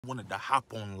Wanted to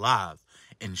hop on live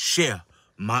and share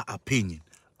my opinion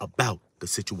about the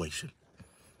situation.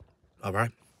 All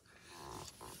right.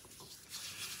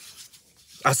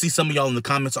 I see some of y'all in the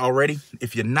comments already.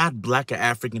 If you're not black or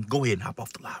African, go ahead and hop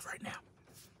off the live right now.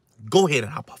 Go ahead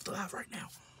and hop off the live right now.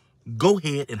 Go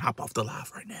ahead and hop off the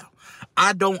live right now.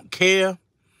 I don't care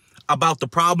about the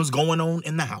problems going on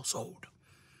in the household.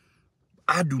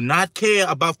 I do not care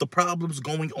about the problems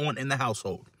going on in the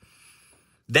household.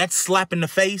 That slap in the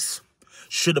face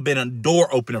should have been a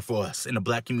door opener for us in the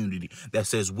black community that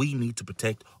says we need to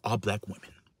protect our black women.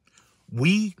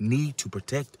 We need to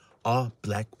protect our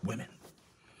black women.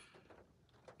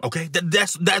 Okay,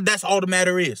 that's all the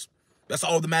matter is. That's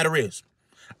all the matter is.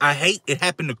 I hate it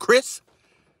happened to Chris.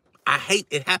 I hate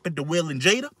it happened to Will and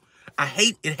Jada. I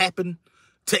hate it happened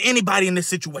to anybody in this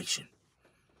situation.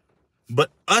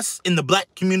 But us in the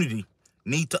black community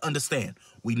need to understand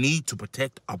we need to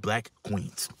protect our black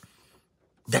queens.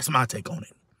 That's my take on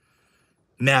it.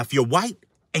 Now, if you're white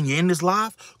and you're in this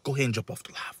live, go ahead and jump off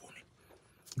the live for me.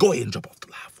 Go ahead and jump off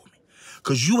the live for me.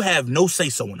 Because you have no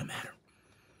say-so in the matter.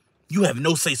 You have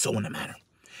no say-so in the matter.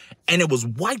 And it was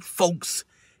white folks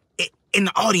in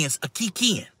the audience a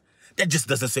kikiing. That just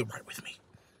doesn't sit right with me.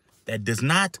 That does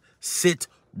not sit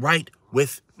right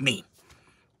with me.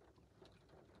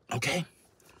 Okay?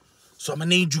 So I'm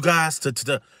going to need you guys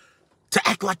to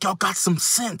act like y'all got some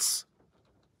sense.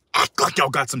 Act like y'all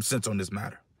got some sense on this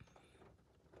matter.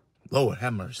 Lord,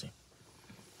 have mercy.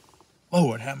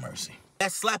 Lord, have mercy.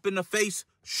 That slap in the face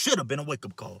should have been a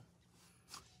wake-up call.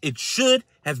 It should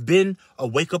have been a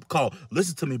wake-up call.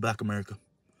 Listen to me, Black America.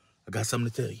 I got something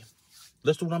to tell you.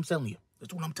 Listen to what I'm telling you. Listen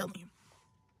to what I'm telling you.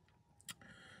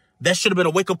 That should have been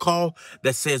a wake-up call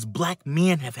that says black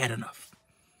men have had enough.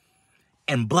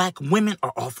 And black women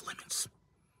are off limits.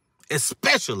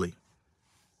 Especially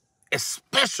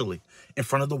in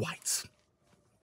front of the whites.